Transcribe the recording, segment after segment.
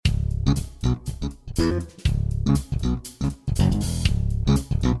Hello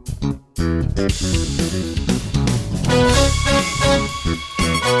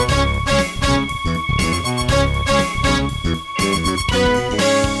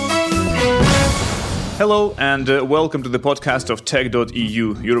and welcome to the podcast of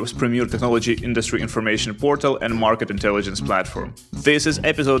Tech.eu, Europe's premier technology industry information portal and market intelligence platform. This is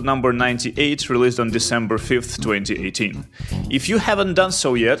episode number 98, released on December 5th, 2018. If you haven't done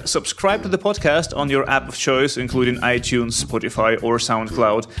so yet, subscribe to the podcast on your app of choice, including iTunes, Spotify or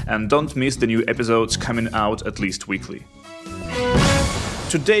SoundCloud, and don't miss the new episodes coming out at least weekly.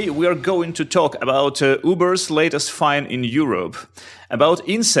 Today we are going to talk about Uber's latest fine in Europe, about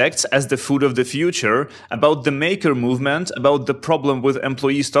insects as the food of the future, about the maker movement, about the problem with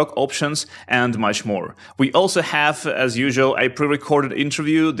employee stock options, and much more. We also have, as usual, a pre-recorded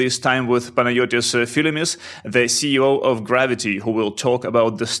interview, this time with Panayotis Filimis, the CEO of Gravity, who will talk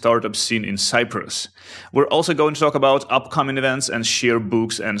about the startup scene in Cyprus. We're also going to talk about upcoming events and share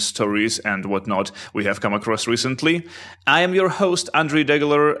books and stories and whatnot we have come across recently. I am your host, Andrei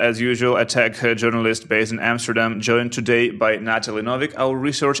Degeler, as usual, a tech journalist based in Amsterdam, joined today by Natalie Novik, our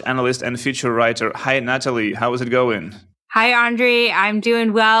research analyst and feature writer. Hi, Natalie. How is it going? Hi, Andrei. I'm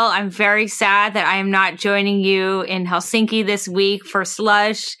doing well. I'm very sad that I am not joining you in Helsinki this week for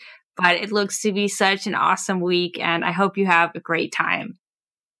Slush, but it looks to be such an awesome week, and I hope you have a great time.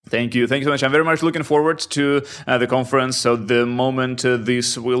 Thank you. Thank you so much. I'm very much looking forward to the conference. So the moment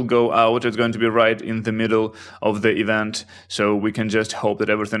this will go out, it's going to be right in the middle of the event. So we can just hope that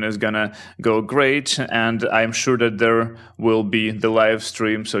everything is going to go great. And I'm sure that there will be the live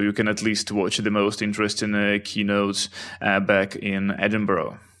stream, so you can at least watch the most interesting keynotes back in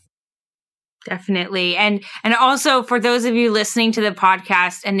Edinburgh. Definitely. And also for those of you listening to the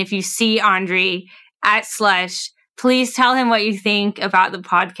podcast, and if you see Andrei at Slush, please tell him what you think about the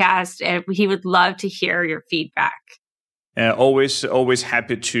podcast. He would love to hear your feedback. Always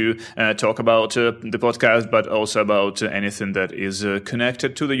happy to talk about the podcast, but also about anything that is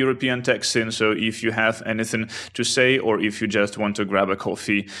connected to the European tech scene. So if you have anything to say, or if you just want to grab a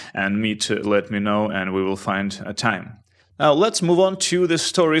coffee and meet, let me know and we will find a time. Now, let's move on to the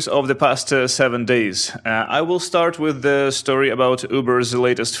stories of the past 7 days. I will start with the story about Uber's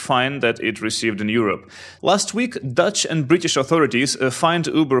latest fine that it received in Europe. Last week, Dutch and British authorities fined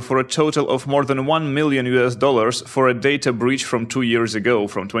Uber for a total of more than $1 million for a data breach from 2 years ago,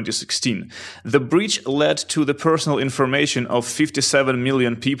 from 2016. The breach led to the personal information of 57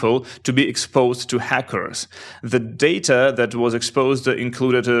 million people to be exposed to hackers. The data that was exposed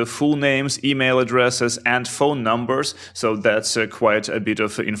included full names, email addresses, and phone numbers, so that's quite a bit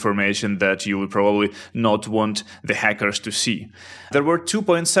of information that you will probably not want the hackers to see. There were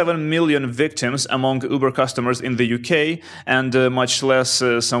 2.7 million victims among Uber customers in the UK and much less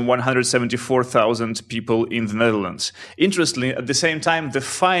some 174,000 people in the Netherlands. Interestingly, at the same time, the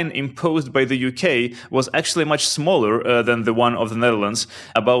fine imposed by the UK was actually much smaller than the one of the Netherlands,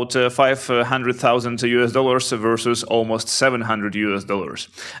 about $500,000 versus almost $700.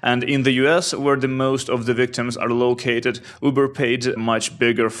 And in the US, where the most of the victims are located, Uber paid a much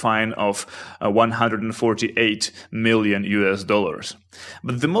bigger fine of $148 million.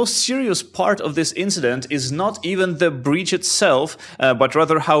 But the most serious part of this incident is not even the breach itself, but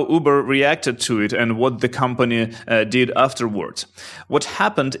rather how Uber reacted to it and what the company did afterwards. What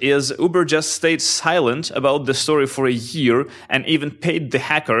happened is Uber just stayed silent about the story for a year and even paid the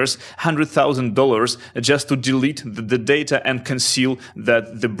hackers $100,000 just to delete the data and conceal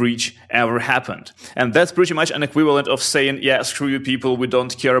that the breach ever happened. And that's pretty much an equivalent of saying, yeah, screw you people, we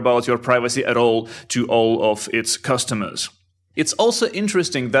don't care about your privacy at all, to all of its customers. It's also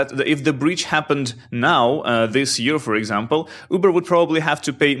interesting that if the breach happened now, this year, for example, Uber would probably have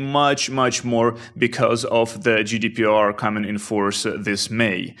to pay much more because of the GDPR coming in force this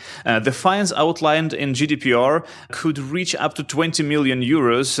May. The fines outlined in GDPR could reach up to 20 million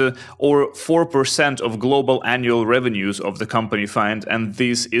euros or 4% of global annual revenues of the company fined, and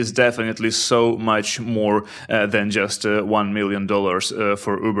this is definitely so much more than just $1 million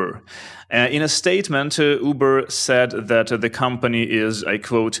for Uber. In a statement, Uber said that the company is, I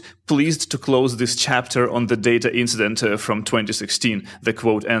quote, pleased to close this chapter on the data incident from 2016. The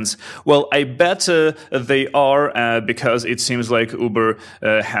quote ends. Well, I bet they are, because it seems like Uber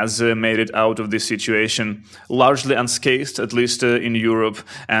has made it out of this situation largely unscathed, at least in Europe.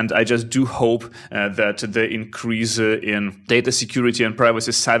 And I just do hope that the increase in data security and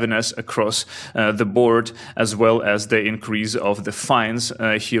privacy savviness across the board, as well as the increase of the fines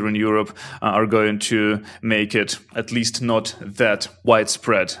here in Europe, are going to make it at least not that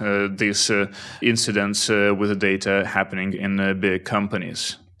widespread, these incidents with the data happening in big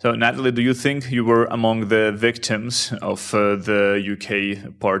companies. So, Natalie, do you think you were among the victims of the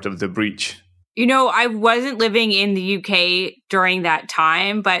UK part of the breach? I wasn't living in the UK during that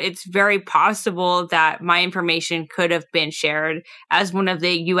time, but it's very possible that my information could have been shared as one of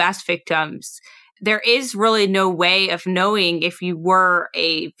the US victims. There is really no way of knowing if you were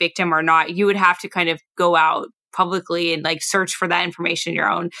a victim or not. You would have to kind of go out publicly and search for that information your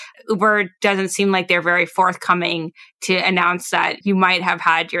own. Uber doesn't seem like they're very forthcoming to announce that you might have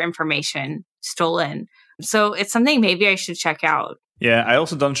had your information stolen. So it's something maybe I should check out. Yeah, I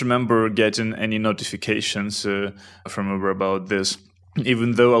also don't remember getting any notifications from Uber about this.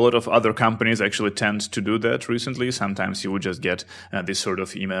 Even though a lot of other companies actually tend to do that recently, sometimes you would just get this sort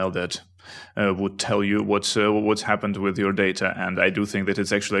of email that would tell you what's happened with your data. And I do think that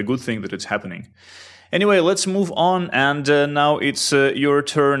it's actually a good thing that it's happening. Anyway, let's move on. And now it's your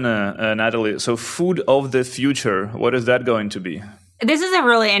turn, Natalie. So food of the future, what is that going to be? This is a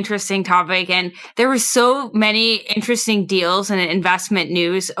really interesting topic, and there were so many interesting deals and investment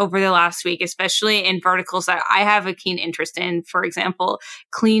news over the last week, especially in verticals that I have a keen interest in. For example,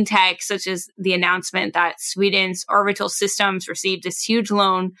 clean tech, such as the announcement that Sweden's Orbital Systems received this huge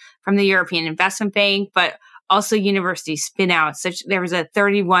loan from the European Investment Bank, but also university spin-outs. There was a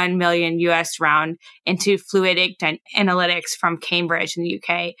 31 million US round into fluidic analytics from Cambridge in the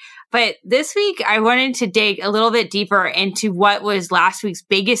UK. But this week, I wanted to dig a little bit deeper into what was last week's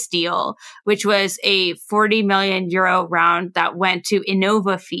biggest deal, which was a 40 million euro round that went to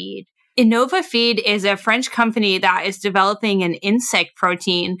InnovaFeed. InnovaFeed is a French company that is developing an insect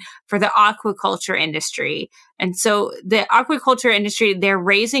protein for the aquaculture industry. And so the aquaculture industry, they're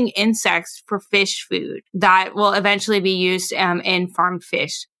raising insects for fish food that will eventually be used in farmed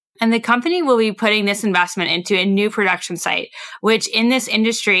fish. And the company will be putting this investment into a new production site, which in this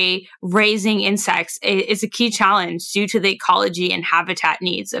industry, raising insects is a key challenge due to the ecology and habitat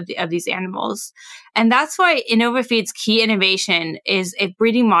needs of these animals. And that's why InnovaFeed's key innovation is a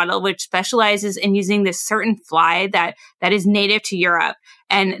breeding model which specializes in using this certain fly that is native to Europe.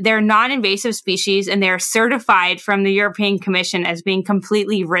 And they're non-invasive species, and they're certified from the European Commission as being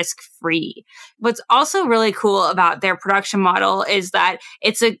completely risk-free. What's also really cool about their production model is that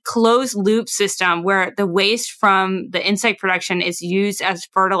it's a closed-loop system where the waste from the insect production is used as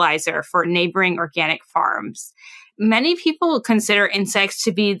fertilizer for neighboring organic farms. Many people consider insects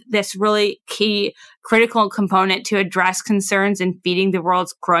to be this really key critical component to address concerns in feeding the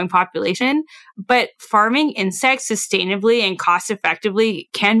world's growing population. But farming insects sustainably and cost effectively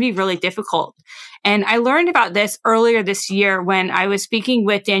can be really difficult. And I learned about this earlier this year when I was speaking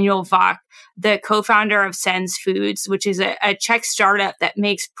with Daniel Vach, the co-founder of Sens Foods, which is a Czech startup that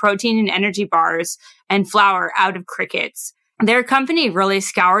makes protein and energy bars and flour out of crickets. Their company really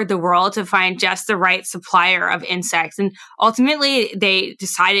scoured the world to find just the right supplier of insects. And ultimately, they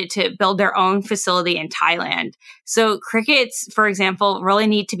decided to build their own facility in Thailand. So crickets, for example, really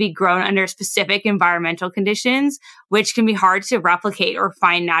need to be grown under specific environmental conditions, which can be hard to replicate or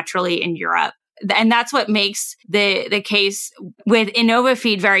find naturally in Europe. And that's what makes the case with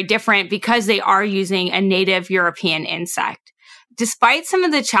InnovaFeed very different, because they are using a native European insect. Despite some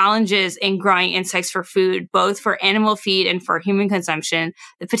of the challenges in growing insects for food, both for animal feed and for human consumption,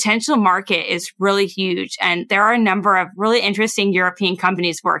 the potential market is really huge. And there are a number of really interesting European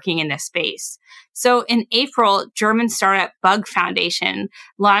companies working in this space. So in April, German startup Bug Foundation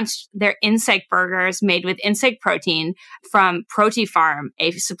launched their insect burgers made with insect protein from Protifarm,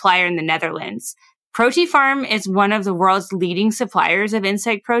 a supplier in the Netherlands. Protifarm is one of the world's leading suppliers of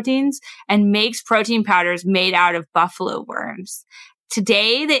insect proteins and makes protein powders made out of buffalo worms.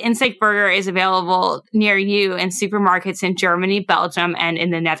 Today, the insect burger is available near you in supermarkets in Germany, Belgium, and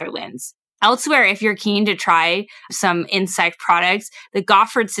in the Netherlands. Elsewhere, if you're keen to try some insect products, the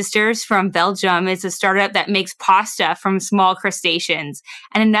Gofford Sisters from Belgium is a startup that makes pasta from small crustaceans.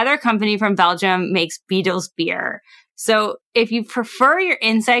 And another company from Belgium makes Beadle's beer. So if you prefer your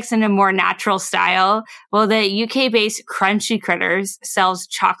insects in a more natural style, well, the UK-based Crunchy Critters sells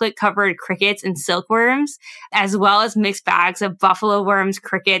chocolate-covered crickets and silkworms, as well as mixed bags of buffalo worms,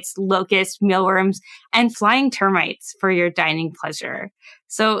 crickets, locusts, mealworms, and flying termites for your dining pleasure.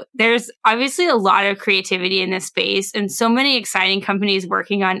 So there's obviously a lot of creativity in this space and so many exciting companies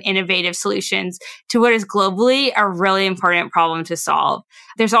working on innovative solutions to what is globally a really important problem to solve.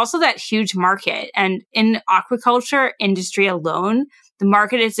 There's also that huge market. And in aquaculture industry alone, the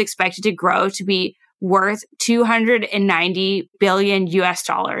market is expected to grow to be worth $290 billion US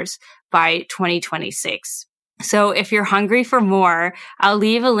by 2026. So if you're hungry for more, I'll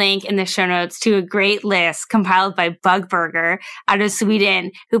leave a link in the show notes to a great list compiled by Bug Burger out of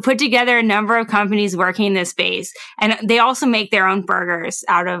Sweden, who put together a number of companies working in this space. And they also make their own burgers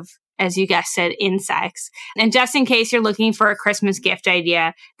out of, as you guys said, insects. And just in case you're looking for a Christmas gift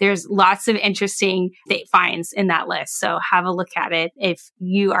idea, there's lots of interesting finds in that list. So have a look at it if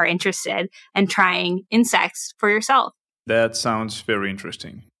you are interested in trying insects for yourself. That sounds very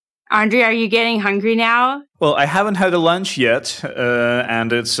interesting. Andre, are you getting hungry now? Well, I haven't had a lunch yet,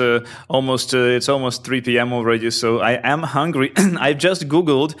 and it's almost 3 p.m. already, so I am hungry. I just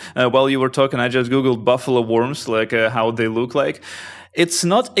Googled, while you were talking, I just Googled buffalo worms, like how they look like. It's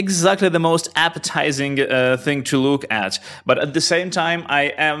not exactly the most appetizing thing to look at, but at the same time,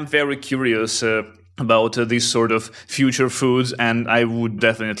 I am very curious about these sort of future foods, and I would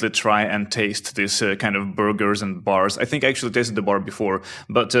definitely try and taste this kind of burgers and bars. I think I actually tasted the bar before,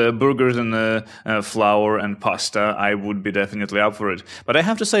 but burgers and flour and pasta, I would be definitely up for it. But I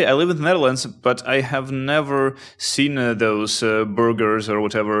have to say, I live in the Netherlands, but I have never seen those burgers or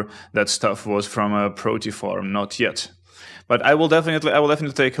whatever that stuff was from a Protifarm, not yet. But I will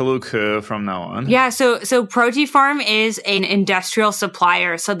definitely take a look from now on. Yeah, so Protifarm is an industrial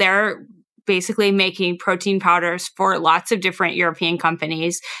supplier, so they're basically making protein powders for lots of different European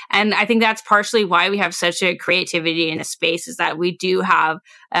companies. And I think that's partially why we have such a creativity in a space, is that we do have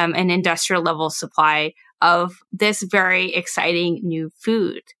an industrial level supply of this very exciting new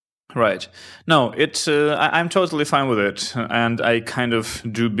food. Right. No, I'm totally fine with it. And I kind of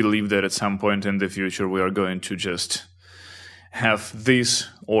do believe that at some point in the future, we are going to just have this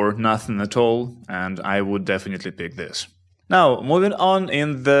or nothing at all. And I would definitely pick this. Now, moving on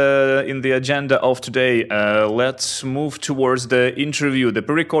in the agenda of today, let's move towards the interview, the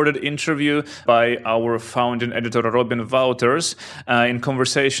pre-recorded interview by our founding editor Robin Wouters in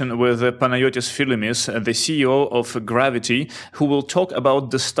conversation with Panayotis Filimis, the CEO of Gravity, who will talk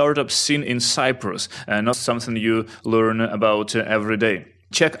about the startup scene in Cyprus, not something you learn about every day.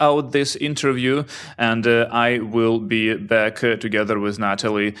 Check out this interview, and I will be back together with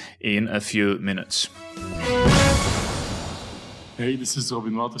Natalie in a few minutes. Hey, this is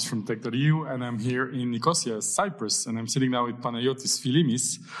Robin Wouters from Tech.eu, and I'm here in Nicosia, Cyprus, and I'm sitting now with Panayotis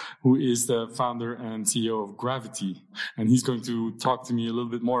Filimis, who is the founder and CEO of Gravity, and he's going to talk to me a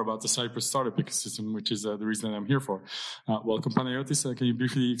little bit more about the Cyprus startup ecosystem, which is the reason that I'm here for. Welcome, Panayotis. Can you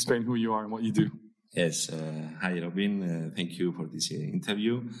briefly explain who you are and what you do? Yes. Hi, Robin. Thank you for this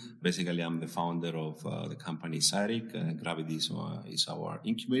interview. Basically, I'm the founder of the company Cyric. Gravity is our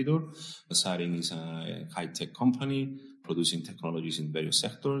incubator. Cyric is a high-tech company producing technologies in various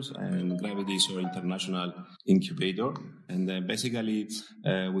sectors, and Gravity is our international incubator. And basically,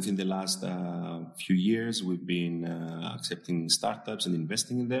 within the last few years, we've been accepting startups and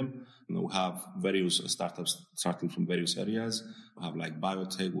investing in them. We have various startups starting from various areas. We have like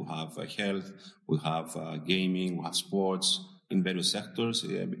biotech, we have health, we have gaming, we have sports in various sectors,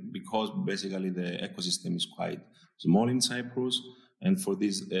 because basically the ecosystem is quite small in Cyprus. And for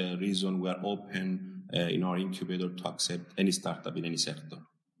this reason, we are open in our incubator to accept any startup in any sector.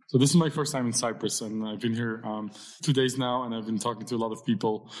 So this is my first time in Cyprus, and I've been here 2 days now, and I've been talking to a lot of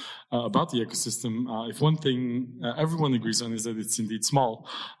people about the ecosystem. If one thing everyone agrees on is that it's indeed small,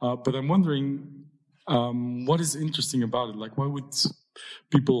 but I'm wondering what is interesting about it? Like, why would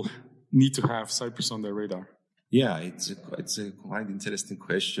people need to have Cyprus on their radar? Yeah, it's a quite interesting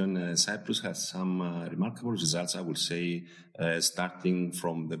question. Cyprus has some remarkable results, I would say, starting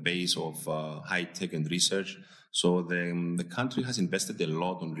from the base of high tech and research. So the country has invested a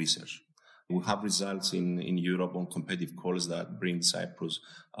lot on research. We have results in Europe on competitive calls that bring Cyprus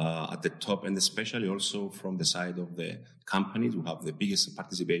at the top, and especially also from the side of the companies. We have the biggest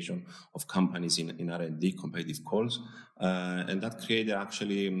participation of companies in R&D competitive calls, and that created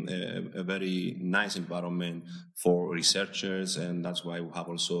actually a very nice environment for researchers, and that's why we have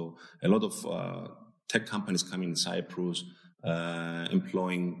also a lot of tech companies coming in Cyprus,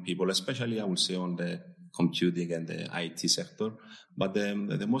 employing people, especially I would say on the computing and the IT sector. But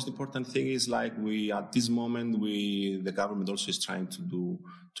the most important thing is, like, at this moment, the government also is trying to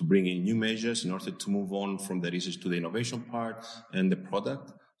bring in new measures in order to move on from the research to the innovation part and the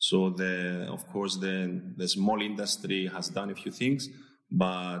product. So of course the small industry has done a few things,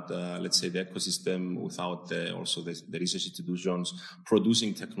 but let's say the ecosystem without also the research institutions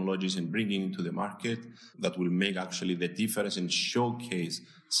producing technologies and bringing into the market that will make actually the difference and showcase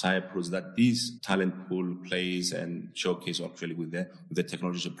Cyprus that this talent pool plays, and showcase actually with the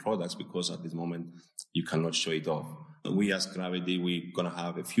technologies and products, because at this moment you cannot show it off. We as Gravity, we're going to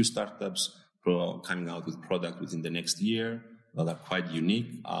have a few startups coming out with product within the next year. that are quite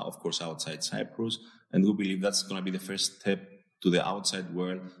unique, of course, outside Cyprus. And we believe that's going to be the first step to the outside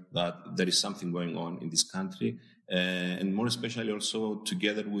world, that there is something going on in this country. And more especially also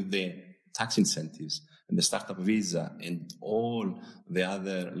together with the tax incentives and the startup visa and all the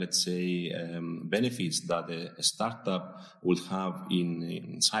other, let's say, benefits that a startup will have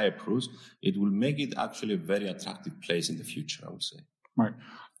in Cyprus, it will make it actually a very attractive place in the future, I would say. Right.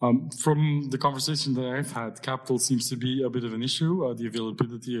 From the conversation that I've had, capital seems to be a bit of an issue. The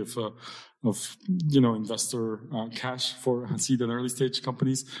availability of investor cash for seed and early stage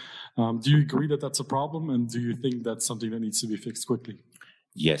companies. Do you agree that that's a problem, and do you think that's something that needs to be fixed quickly?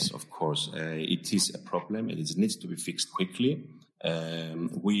 Yes, of course. It is a problem, and it needs to be fixed quickly.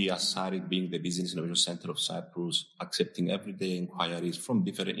 We, as SARIC, being the Business Innovation Center of Cyprus, accepting everyday inquiries from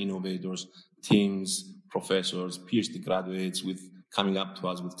different innovators, teams, professors, PhD graduates, coming up to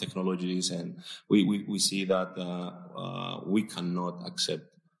us with technologies, and we see that we cannot accept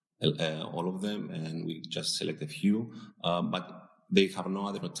all of them, and we just select a few, but they have no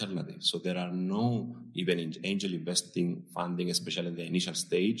other alternative. So there are no even angel investing funding, especially in the initial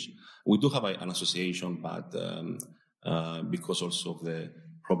stage. We do have an association, but because also of the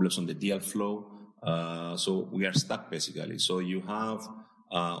problems on the deal flow, so we are stuck basically. So you have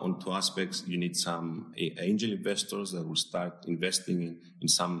on two aspects, you need some angel investors that will start investing in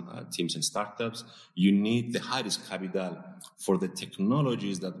some teams and startups. You need the high-risk capital for the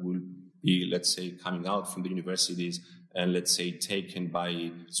technologies that will be, let's say, coming out from the universities and, let's say, taken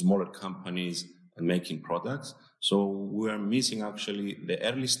by smaller companies and making products. So we are missing actually the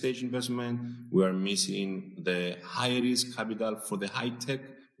early stage investment. We are missing the high-risk capital for the high-tech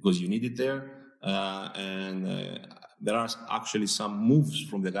because you need it there. There are actually some moves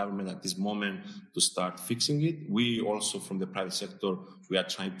from the government at this moment to start fixing it. We also, from the private sector, we are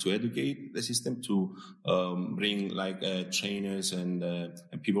trying to educate the system to bring trainers and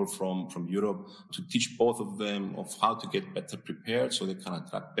people from Europe to teach both of them of how to get better prepared so they can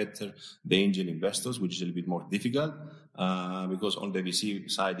attract better the angel investors, which is a little bit more difficult because on the VC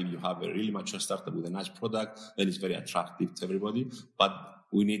side, if you have a really mature startup with a nice product, then it's very attractive to everybody. But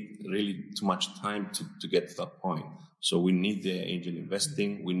we need really too much time to get to that point. So we need the angel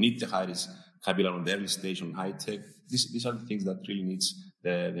investing. We need the high-risk capital on the early stage, on high-tech. These are the things that really needs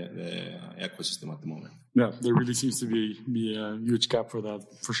the ecosystem at the moment. Yeah, there really seems to be a huge gap for that,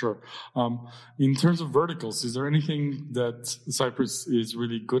 for sure. In terms of verticals, is there anything that Cyprus is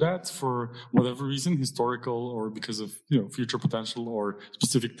really good at for whatever reason, historical or because of future potential or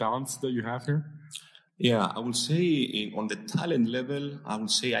specific talents that you have here? Yeah, I would say on the talent level, I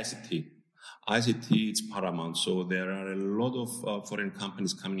would say ICT. ICT is paramount. So there are a lot of foreign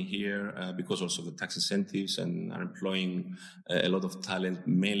companies coming here because also of the tax incentives and are employing a lot of talent,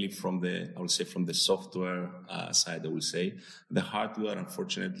 mainly from the software side, I would say. The hardware,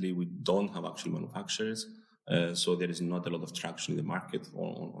 unfortunately, we don't have actual manufacturers. So there is not a lot of traction in the market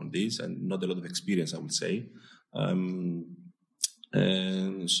on this and not a lot of experience, I would say.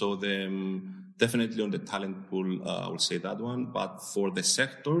 And so definitely on the talent pool, I would say that one. But for the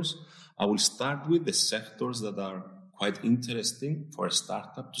sectors, I will start with the sectors that are quite interesting for a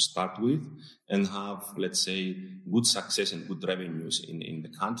startup to start with and have, let's say, good success and good revenues in the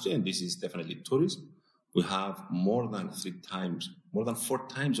country. And this is definitely tourism. We have more than 4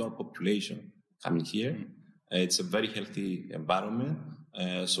 times our population coming here. It's a very healthy environment.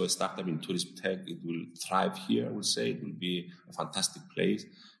 So a startup in tourism tech, it will thrive here, I would say. It will be a fantastic place.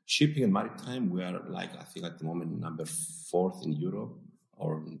 Shipping and maritime, we are I think at the moment, number 4th in Europe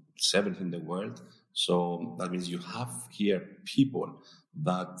or 7th in the world. So that means you have here people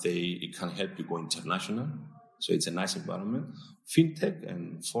that it can help you go international. So it's a nice environment. Fintech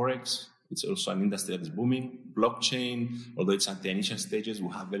and Forex, it's also an industry that is booming. Blockchain, although it's at the initial stages, we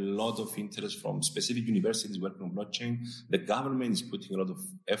have a lot of interest from specific universities working on blockchain. The government is putting a lot of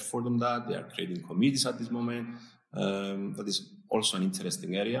effort on that. They are creating committees at this moment. That is also an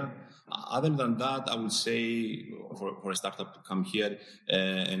interesting area. Other than that, I would say for a startup to come here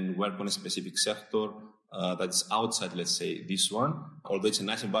and work on a specific sector that's outside, let's say, this one, although it's a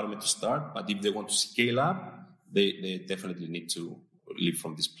nice environment to start, but if they want to scale up, they definitely need to live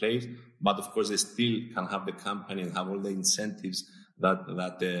from this place. But of course, they still can have the company and have all the incentives that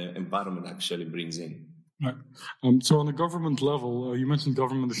the environment actually brings in. Right. So on the government level, you mentioned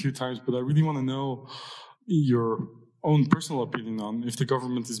government a few times, but I really want to know your own personal opinion on if the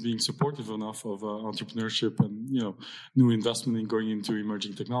government is being supportive enough of entrepreneurship and new investment in going into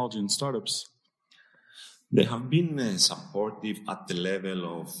emerging technology and startups. They have been supportive at the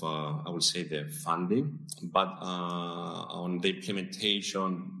level of, I would say, the funding, but on the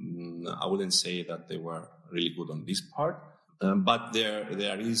implementation, I wouldn't say that they were really good on this part. But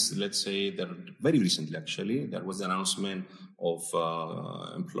there is, let's say, very recently actually, there was an announcement of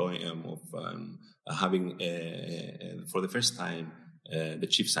having for the first time the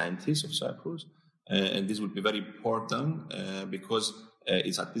chief scientist of Cyprus, and this will be very important because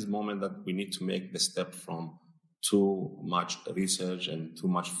it's at this moment that we need to make the step from too much research and too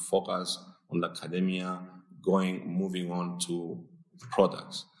much focus on the academia, moving on to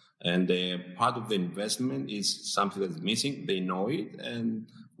products. And part of the investment is something that is missing. They know it, and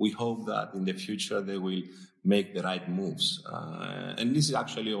we hope that in the future they will make the right moves. And this is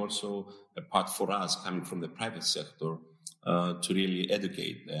actually also a part for us coming from the private sector to really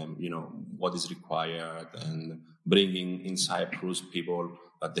educate them, what is required, and bringing in Cyprus people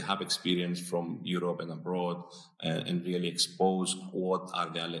that they have experience from Europe and abroad, and really expose what are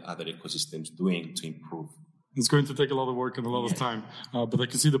the other ecosystems doing to improve. It's going to take a lot of work and a lot of time, but I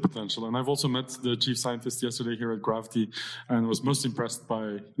can see the potential. And I've also met the chief scientist yesterday here at Gravity, and was most impressed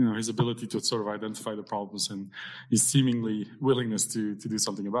by his ability to sort of identify the problems and his seemingly willingness to do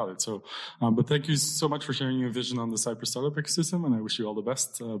something about it. So, but thank you so much for sharing your vision on the Cyprus startup ecosystem, and I wish you all the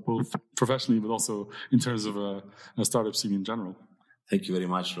best, both professionally but also in terms of a startup scene in general. Thank you very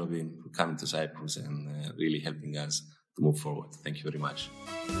much, Robin, for coming to Cyprus and really helping us to move forward. Thank you very much.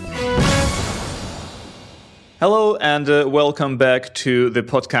 Hello and welcome back to the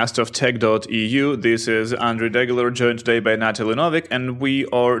podcast of Tech.eu. This is Andrei Degeler, joined today by Natalie Novik, and we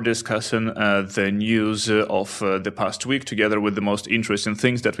are discussing the news of the past week together with the most interesting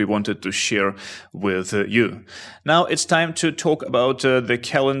things that we wanted to share with you. Now it's time to talk about the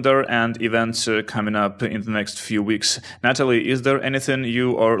calendar and events coming up in the next few weeks. Natalie, is there anything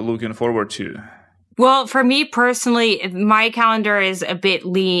you are looking forward to? Well, for me personally, my calendar is a bit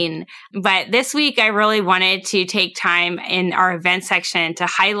lean, but this week I really wanted to take time in our event section to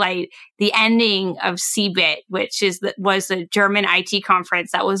highlight the ending of CeBIT, which was the German IT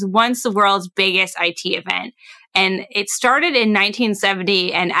conference that was once the world's biggest IT event. And it started in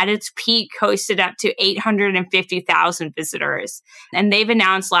 1970 and at its peak hosted up to 850,000 visitors. And they've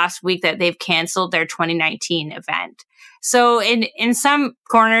announced last week that they've canceled their 2019 event. So in some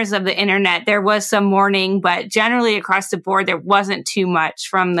corners of the internet, there was some mourning, but generally across the board, there wasn't too much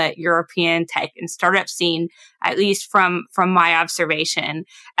from the European tech and startup scene, at least from my observation,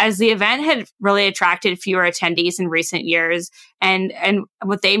 as the event had really attracted fewer attendees in recent years. And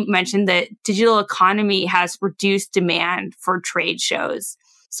what they mentioned, the digital economy has reduced demand for trade shows.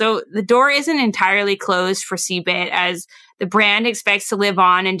 So the door isn't entirely closed for CeBIT, as the brand expects to live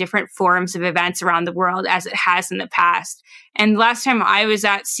on in different forms of events around the world as it has in the past. And last time I was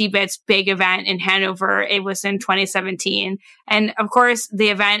at CeBIT's big event in Hanover, it was in 2017. And of course, the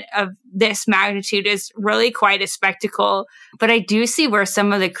event of this magnitude is really quite a spectacle. But I do see where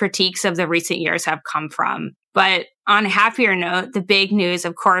some of the critiques of the recent years have come from. But on a happier note, the big news,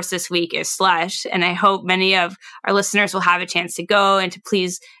 of course, this week is Slush. And I hope many of our listeners will have a chance to go and to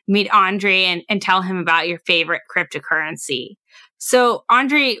please meet Andrei and tell him about your favorite cryptocurrency. So,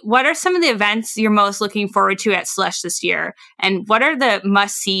 Andrei, what are some of the events you're most looking forward to at Slush this year? And what are the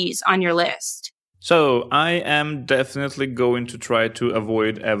must-sees on your list? So I am definitely going to try to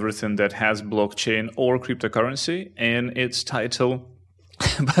avoid everything that has blockchain or cryptocurrency in its title.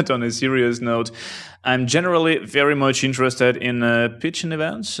 But on a serious note, I'm generally very much interested in pitching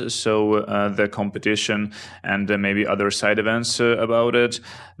events, so the competition and maybe other side events about it.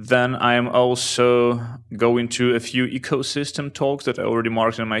 Then I'm also going to a few ecosystem talks that I already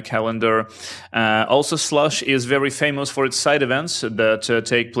marked on my calendar. Also, Slush is very famous for its side events that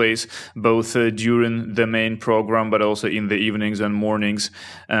take place both during the main program, but also in the evenings and mornings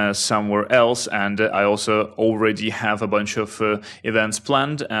somewhere else. And I also already have a bunch of events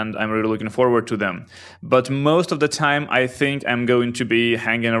planned, and I'm really looking forward to them. But most of the time, I think I'm going to be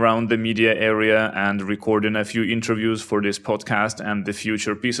hanging around the media area and recording a few interviews for this podcast and the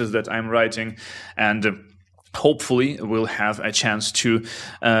future pieces that I'm writing. And hopefully we'll have a chance to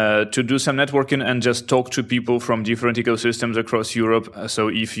do some networking and just talk to people from different ecosystems across Europe. So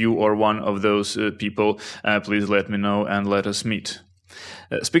if you are one of those people, please let me know and let us meet.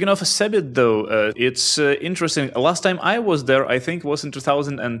 Speaking of CeBIT, though, it's interesting. Last time I was there, I think, was in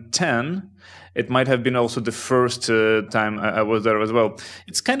 2010. It might have been also the first time I was there as well.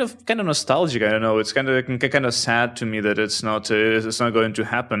 It's kind of nostalgic. I don't know. It's kind of sad to me that it's not going to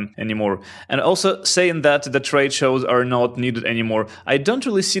happen anymore. And also saying that the trade shows are not needed anymore. I don't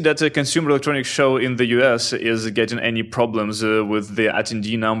really see that a consumer electronics show in the US is getting any problems with the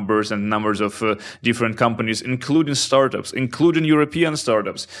attendee numbers and numbers of different companies, including startups, including European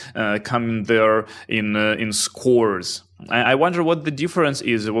startups, coming there in scores. I wonder what the difference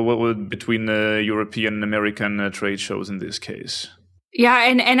is between European and American trade shows in this case. Yeah,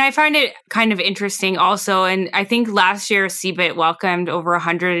 and I find it kind of interesting also. And I think last year CeBIT welcomed over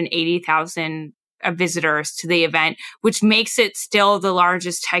 180,000 visitors to the event, which makes it still the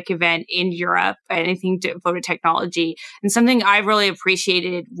largest tech event in Europe, anything devoted to technology. And something I really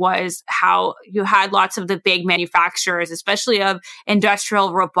appreciated was how you had lots of the big manufacturers, especially of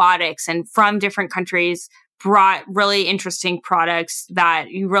industrial robotics and from different countries, brought really interesting products that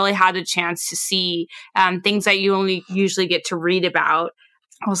you really had a chance to see, things that you only usually get to read about.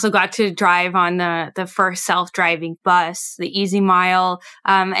 Also got to drive on the first self-driving bus, the Easy Mile.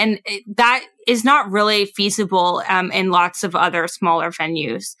 That is not really feasible in lots of other smaller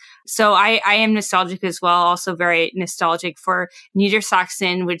venues. So I am nostalgic as well, also very nostalgic for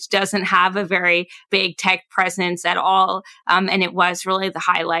Niedersachsen, which doesn't have a very big tech presence at all. And it was really the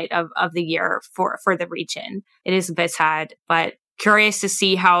highlight of the year for the region. It is a bit sad, but curious to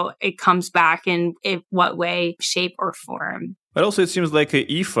see how it comes back in what way, shape, or form. But also, it seems like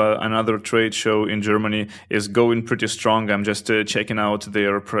IFA, another trade show in Germany, is going pretty strong. I'm just checking out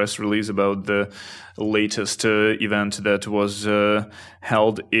their press release about the latest event that was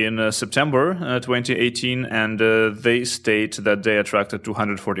held in September 2018, and they state that they attracted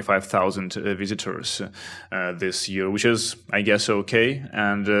 245,000 visitors this year, which is, I guess, okay.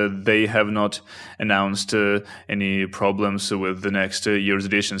 And they have not announced any problems with the next year's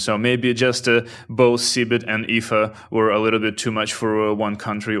edition. So maybe just both CeBIT and IFA were a little bit too much for one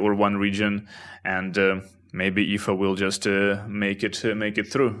country or one region, and maybe IFA will just make it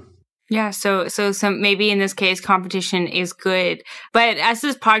through. Yeah, so maybe in this case, competition is good. But as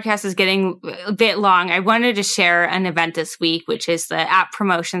this podcast is getting a bit long, I wanted to share an event this week, which is the App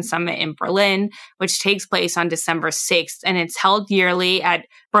Promotion Summit in Berlin, which takes place on December 6th. And it's held yearly at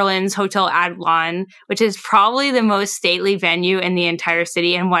Berlin's Hotel Adlon, which is probably the most stately venue in the entire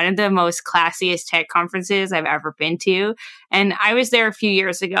city and one of the most classiest tech conferences I've ever been to. And I was there a few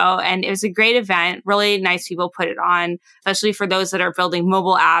years ago, and it was a great event. Really nice people put it on, especially for those that are building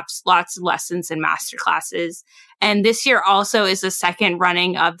mobile apps, lots of lessons and masterclasses. And this year also is the second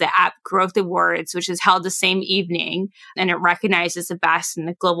running of the App Growth Awards, which is held the same evening, and it recognizes the best in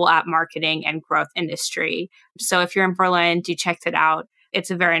the global app marketing and growth industry. So if you're in Berlin, do check that out. It's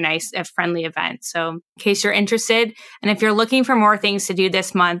a very nice, friendly event. So in case you're interested, and if you're looking for more things to do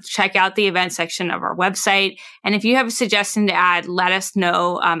this month, check out the event section of our website. And if you have a suggestion to add, let us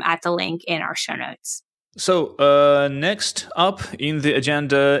know at the link in our show notes. So next up in the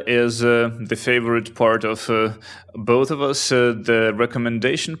agenda is the favorite part of both of us, the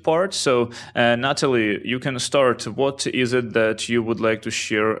recommendation part. So Natalie, you can start. What is it that you would like to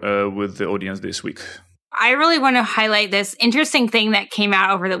share with the audience this week? I really want to highlight this interesting thing that came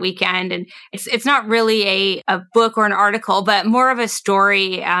out over the weekend. And it's not really a book or an article, but more of a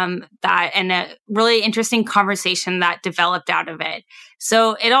story and a really interesting conversation that developed out of it.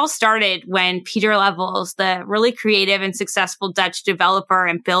 So it all started when Pieter Levels, the really creative and successful Dutch developer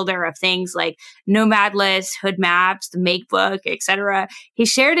and builder of things like Nomadlist, Hood Maps, the Makebook, etc., he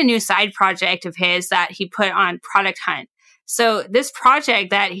shared a new side project of his that he put on Product Hunt. So this project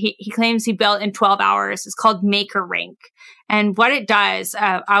that he claims he built in 12 hours is called MakerRank. And what it does,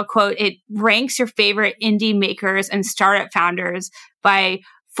 I'll quote, it ranks your favorite indie makers and startup founders by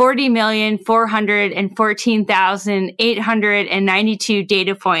 40,414,892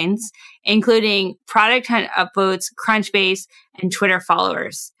 data points, including Product Hunt upvotes, Crunchbase, and Twitter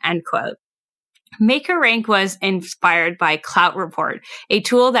followers, end quote. MakerRank was inspired by Clout Report, a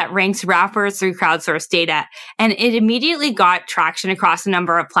tool that ranks rappers through crowdsourced data, and it immediately got traction across a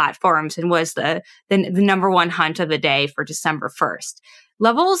number of platforms and was the number one hunt of the day for December 1st.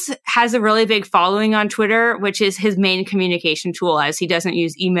 Levels has a really big following on Twitter, which is his main communication tool as he doesn't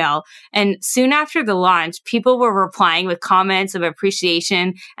use email. And soon after the launch, people were replying with comments of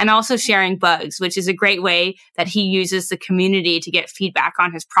appreciation and also sharing bugs, which is a great way that he uses the community to get feedback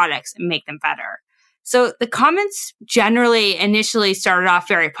on his products and make them better. So the comments generally initially started off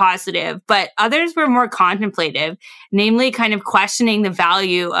very positive, but others were more contemplative, namely kind of questioning the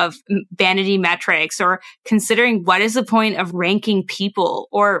value of vanity metrics or considering what is the point of ranking people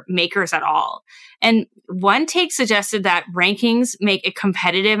or makers at all. And one take suggested that rankings make a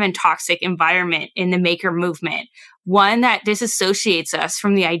competitive and toxic environment in the maker movement, one that disassociates us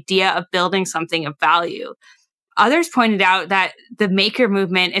from the idea of building something of value. Others pointed out that the maker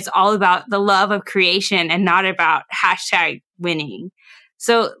movement is all about the love of creation and not about hashtag winning.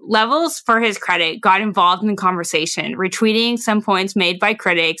 So Levels, for his credit, got involved in the conversation, retweeting some points made by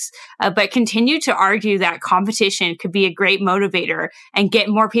critics, but continued to argue that competition could be a great motivator and get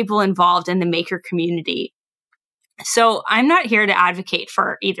more people involved in the maker community. So I'm not here to advocate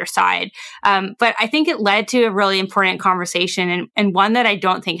for either side, but I think it led to a really important conversation and one that I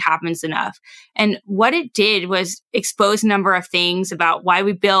don't think happens enough. And what it did was expose a number of things about why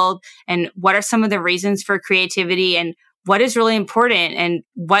we build and what are some of the reasons for creativity and what is really important and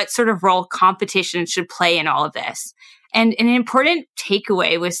what sort of role competition should play in all of this. And an important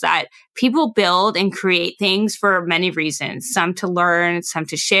takeaway was that people build and create things for many reasons, some to learn, some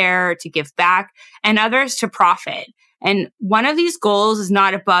to share, to give back, and others to profit. And one of these goals is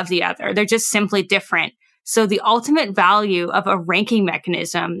not above the other. They're just simply different. So the ultimate value of a ranking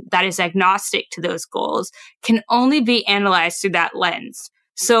mechanism that is agnostic to those goals can only be analyzed through that lens.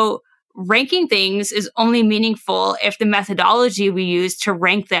 So ranking things is only meaningful if the methodology we use to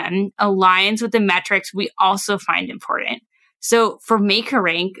rank them aligns with the metrics we also find important. So for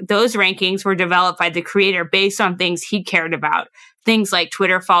MakerRank, those rankings were developed by the creator based on things he cared about, things like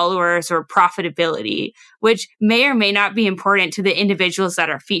Twitter followers or profitability, which may or may not be important to the individuals that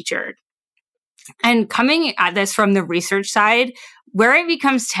are featured. And coming at this from the research side, where it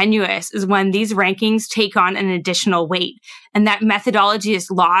becomes tenuous is when these rankings take on an additional weight and that methodology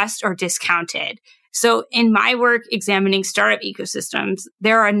is lost or discounted. So in my work examining startup ecosystems,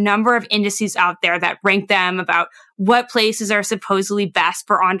 there are a number of indices out there that rank them about what places are supposedly best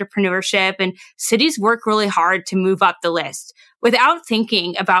for entrepreneurship, and cities work really hard to move up the list without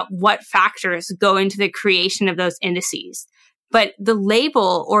thinking about what factors go into the creation of those indices. But the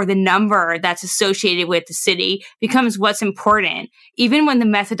label or the number that's associated with the city becomes what's important, even when the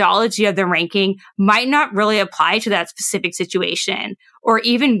methodology of the ranking might not really apply to that specific situation, or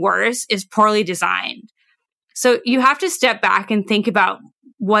even worse, is poorly designed. So you have to step back and think about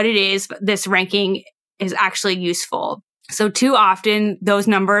what it is this ranking is actually useful. So too often, those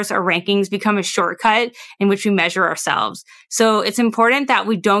numbers or rankings become a shortcut in which we measure ourselves. So it's important that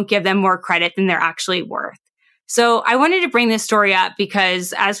we don't give them more credit than they're actually worth. So I wanted to bring this story up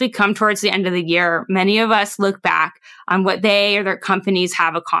because as we come towards the end of the year, many of us look back on what they or their companies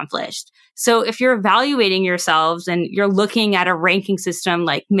have accomplished. So if you're evaluating yourselves and you're looking at a ranking system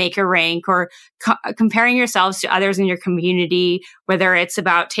like MakerRank or comparing yourselves to others in your community, whether it's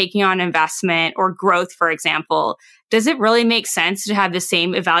about taking on investment or growth, for example, does it really make sense to have the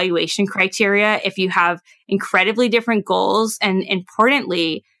same evaluation criteria if you have incredibly different goals and,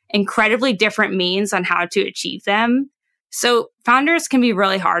 importantly, incredibly different means on how to achieve them? So founders can be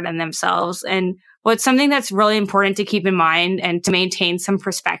really hard on themselves. And what's something that's really important to keep in mind and to maintain some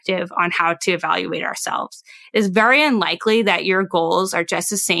perspective on how to evaluate ourselves is very unlikely that your goals are just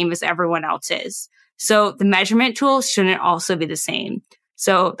the same as everyone else's. So the measurement tools shouldn't also be the same.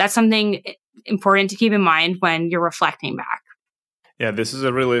 So that's something important to keep in mind when you're reflecting back. Yeah, this is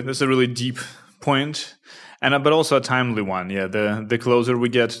a really deep point. But also a timely one. Yeah, the closer we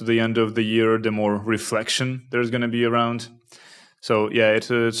get to the end of the year, the more reflection there's going to be around. So yeah,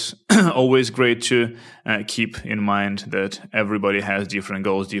 it's always great to keep in mind that everybody has different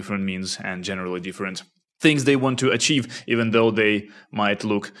goals, different means, and generally different things they want to achieve, even though they might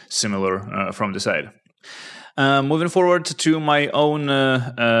look similar from the side. Moving forward to my own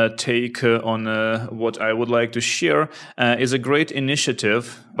take on what I would like to share is a great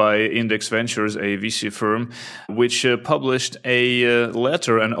initiative by Index Ventures, a VC firm, which published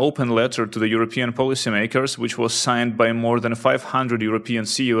an open letter to the European policymakers, which was signed by more than 500 European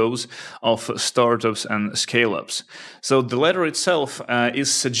CEOs of startups and scale-ups. So the letter itself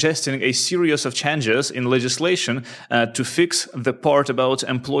is suggesting a series of changes in legislation to fix the part about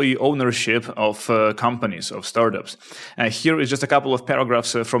employee ownership of companies, of startups. Here is just a couple of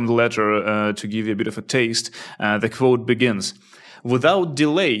paragraphs from the letter to give you a bit of a taste. The quote begins: "Without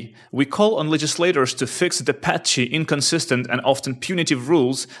delay, we call on legislators to fix the patchy, inconsistent, and often punitive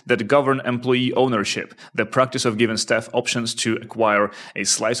rules that govern employee ownership, the practice of giving staff options to acquire a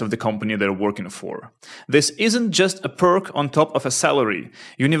slice of the company they're working for. This isn't just a perk on top of a salary.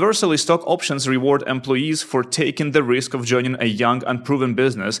 Universally, stock options reward employees for taking the risk of joining a young, unproven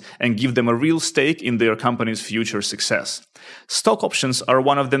business and give them a real stake in their company's future success. Stock options are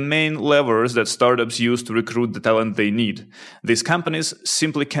one of the main levers that startups use to recruit the talent they need. These companies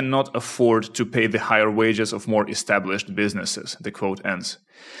simply cannot afford to pay the higher wages of more established businesses," the quote ends.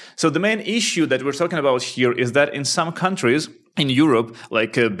 So the main issue that we're talking about here is that in some countries, In Europe,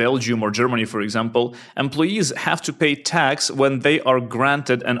 like Belgium or Germany, for example, employees have to pay tax when they are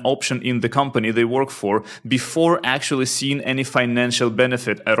granted an option in the company they work for before actually seeing any financial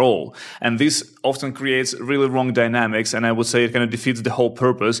benefit at all. And this often creates really wrong dynamics, and I would say it kind of defeats the whole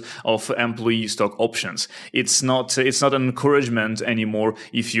purpose of employee stock options. It's not an encouragement anymore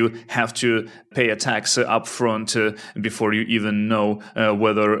if you have to pay a tax upfront before you even know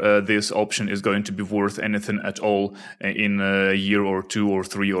whether this option is going to be worth anything at all in a year or 2 or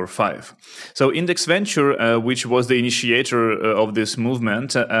 3 or 5. So Index Venture, which was the initiator of this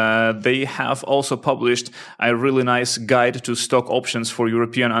movement, they have also published a really nice guide to stock options for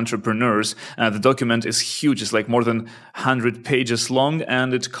European entrepreneurs. The document is huge. It's like more than 100 pages long,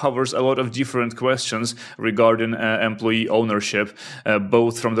 and it covers a lot of different questions regarding employee ownership,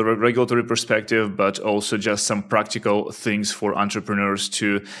 both from the regulatory perspective, but also just some practical things for entrepreneurs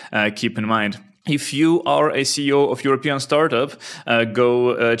to keep in mind. If you are a CEO of European startup,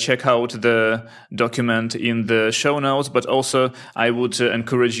 go check out the document in the show notes. But also, I would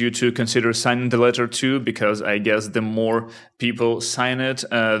encourage you to consider signing the letter too, because I guess the more people sign it,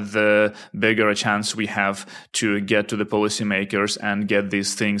 the bigger a chance we have to get to the policymakers and get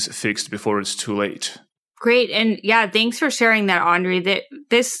these things fixed before it's too late. Great. And yeah, thanks for sharing that, Andrei.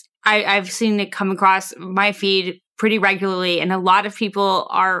 I've seen it come across my feed pretty regularly, and a lot of people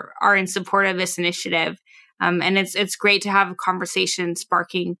are in support of this initiative. And it's great to have a conversation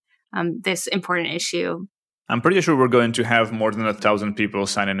sparking this important issue. I'm pretty sure we're going to have more than 1,000 people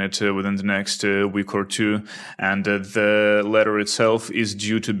signing it within the next week or two. And the letter itself is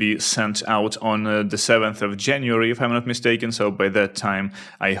due to be sent out on the 7th of January, if I'm not mistaken. So by that time,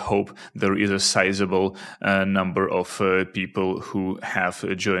 I hope there is a sizable number of people who have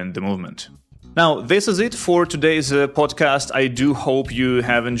joined the movement. Now, this is it for today's podcast. I do hope you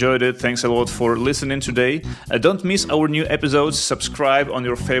have enjoyed it. Thanks a lot for listening today. Don't miss our new episodes. Subscribe on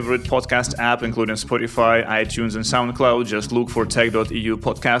your favorite podcast app, including Spotify, iTunes, and SoundCloud. Just look for Tech.eu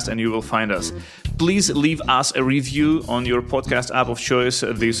podcast and you will find us. Please leave us a review on your podcast app of choice.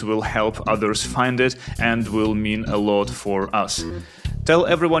 This will help others find it and will mean a lot for us. Tell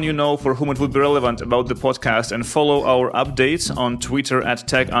everyone you know for whom it would be relevant about the podcast, and follow our updates on Twitter at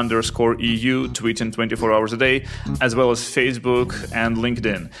tech_EU, tweeting 24 hours a day, as well as Facebook and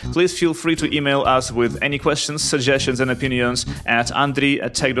LinkedIn. Please feel free to email us with any questions, suggestions, and opinions at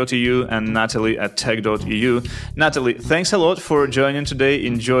Andrei@tech.eu and Natalie@tech.eu. Natalie, thanks a lot for joining today.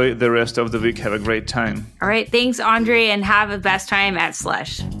 Enjoy the rest of the week. Have a great time. All right. Thanks, Andrei, and have a best time at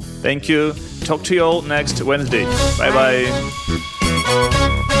Slush. Thank you. Talk to you all next Wednesday. Bye-bye.